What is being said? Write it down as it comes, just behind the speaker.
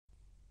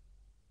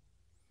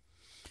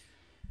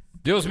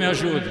Deus me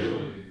ajude.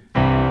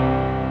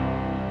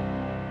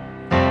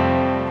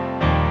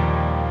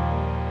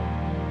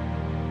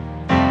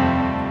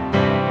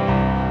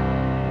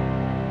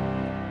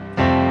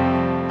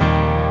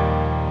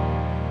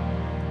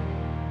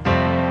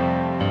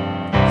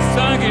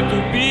 Sangue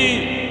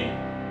Tupi,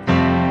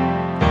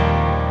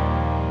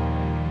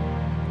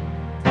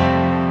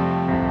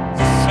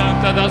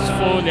 Santa das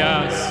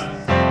Folhas,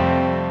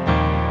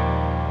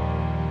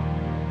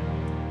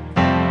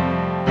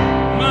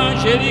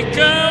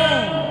 manjericão,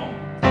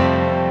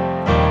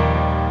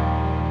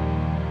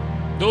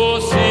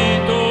 doce e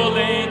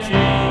dolente,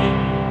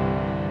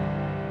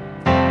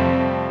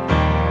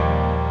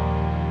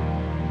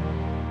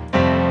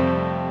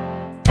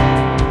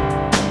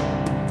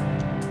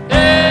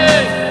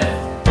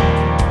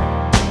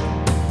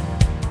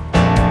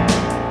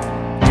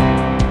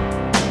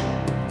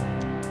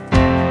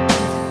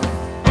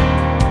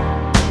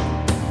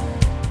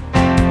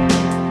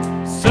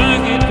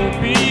 sangue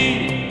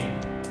Tupi,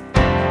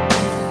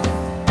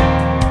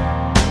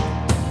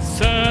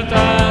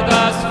 Santa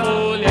das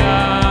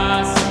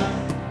Folhas,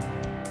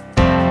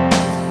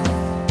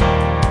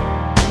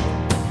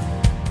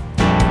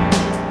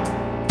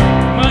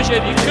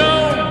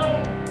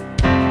 manjericão,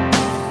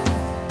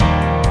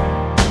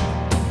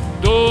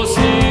 doce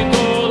e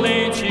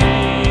dolente,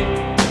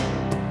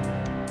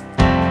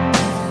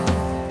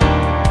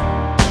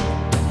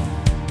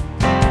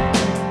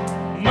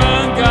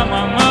 manga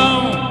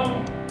mamão,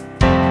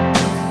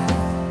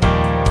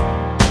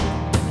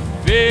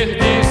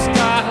 verde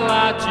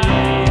escarlate,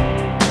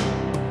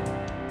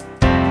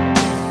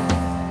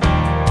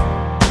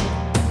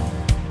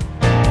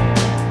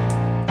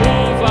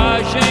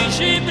 uva,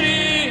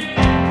 gengibre,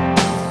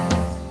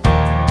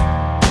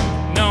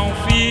 não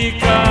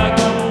fica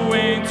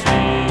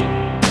doente.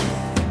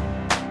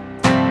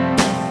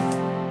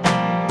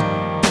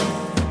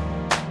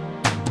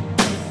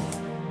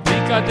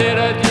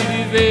 Brincadeira de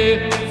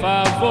viver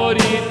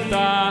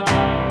favorita,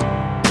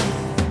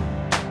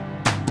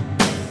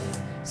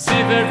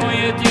 sem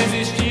vergonha de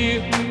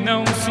existir,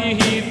 não se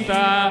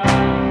irrita.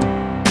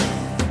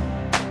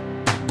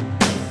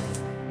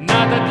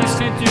 Nada de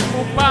sentir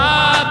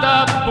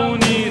culpada,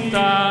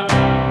 bonita.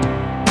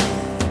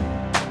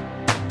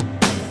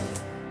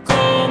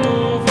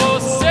 Como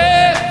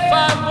você,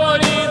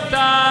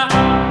 favorita,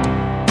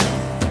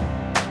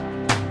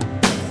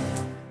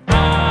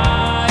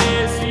 a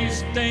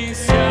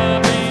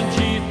existência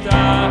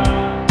bendita,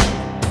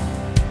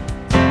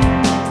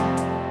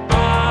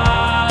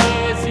 a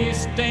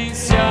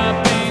existência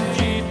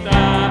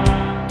bendita,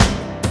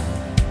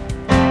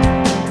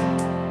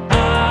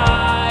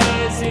 a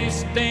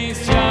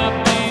existência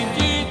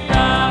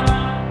bendita,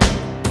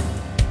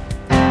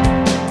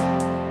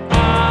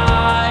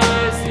 a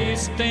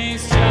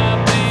existência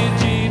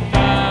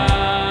bendita.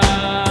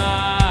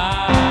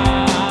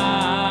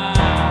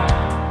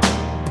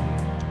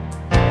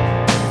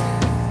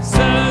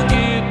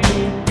 Sangue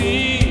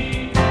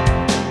Tupi,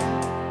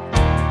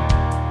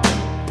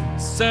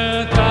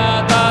 Santa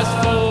das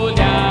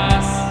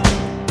Folhas,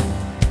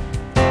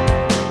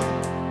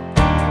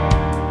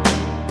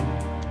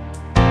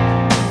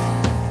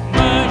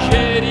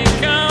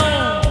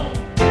 manjericão,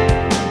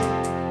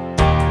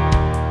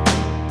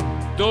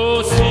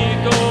 doce e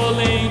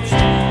dolente,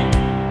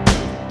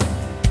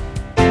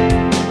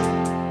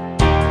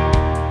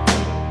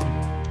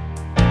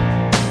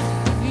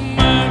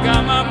 manga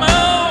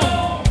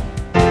mamão,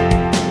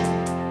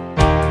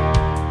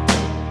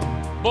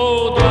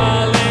 boldo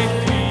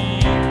alecrim,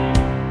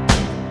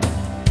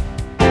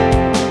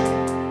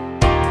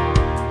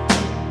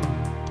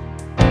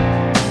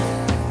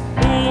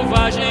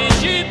 uva,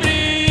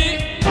 gengibre,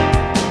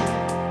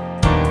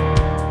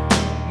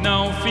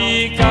 não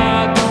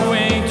fica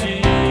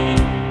doente.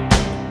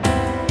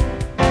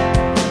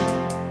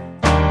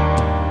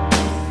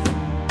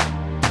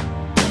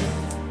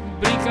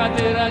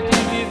 Brincadeira de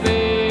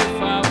viver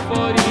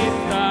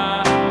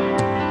favorita,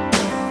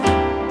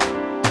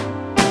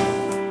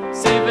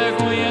 sem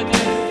vergonha de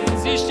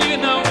existir,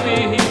 não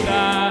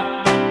irrita.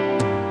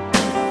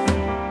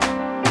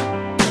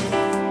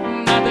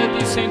 Nada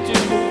de sentir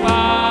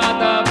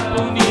culpada,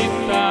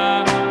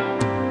 bonita.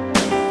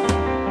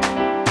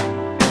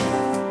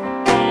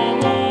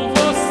 Como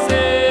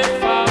você,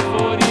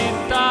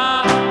 favorita,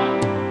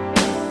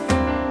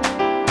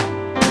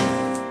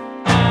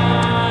 a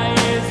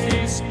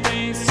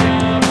existência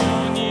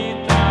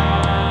bonita,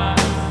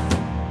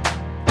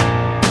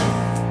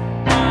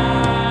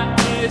 a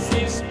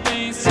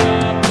existência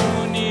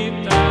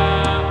bonita,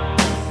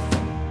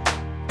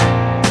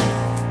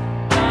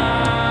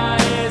 a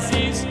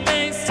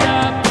existência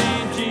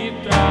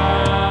bendita,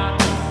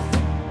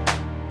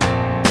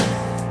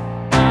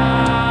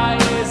 a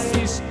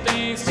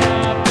existência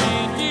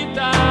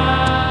bendita.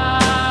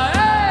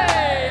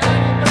 Ei,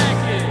 olha o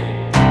break.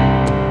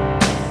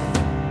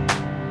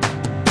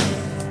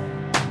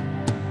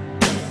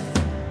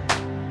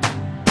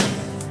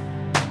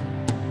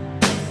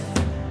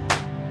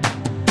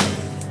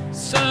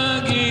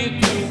 Sangue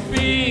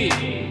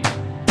Tupi,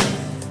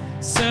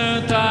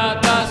 Santa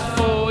das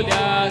Folhas,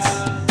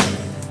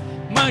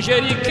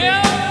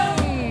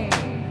 manjericão,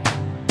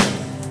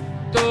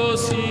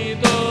 doce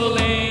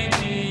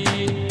dolente,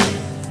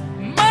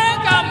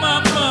 manga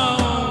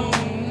mamão,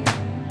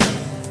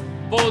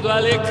 bolo do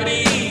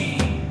alecrim,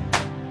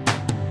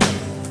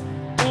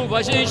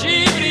 uva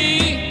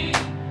gengibre,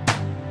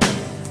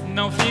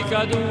 não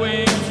fica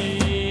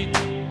doente.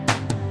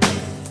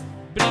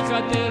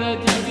 Brincadeira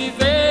de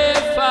viver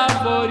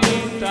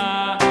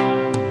favorita,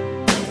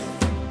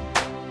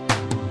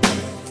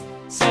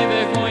 sem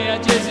vergonha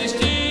de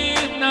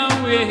existir,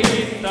 não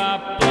irrita a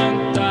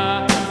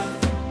planta.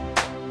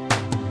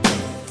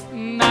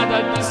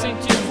 Nada de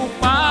sentir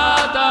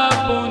culpada,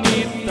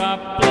 bonita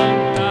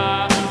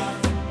planta.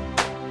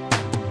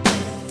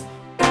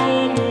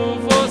 Como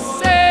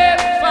você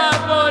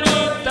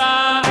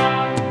favorita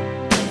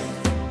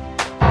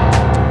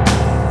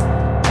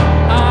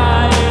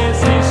a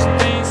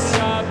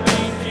existência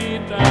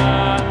bendita,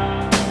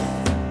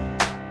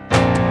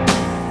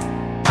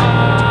 a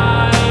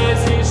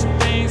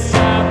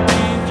existência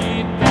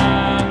bendita,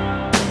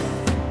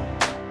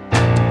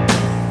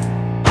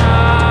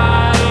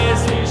 a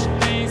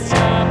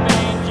existência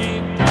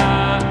bendita,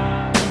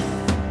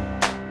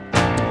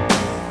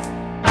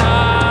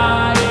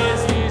 a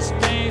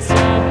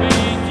existência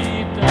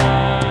bendita.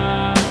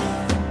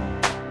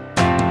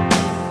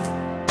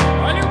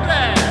 Olha o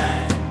pé.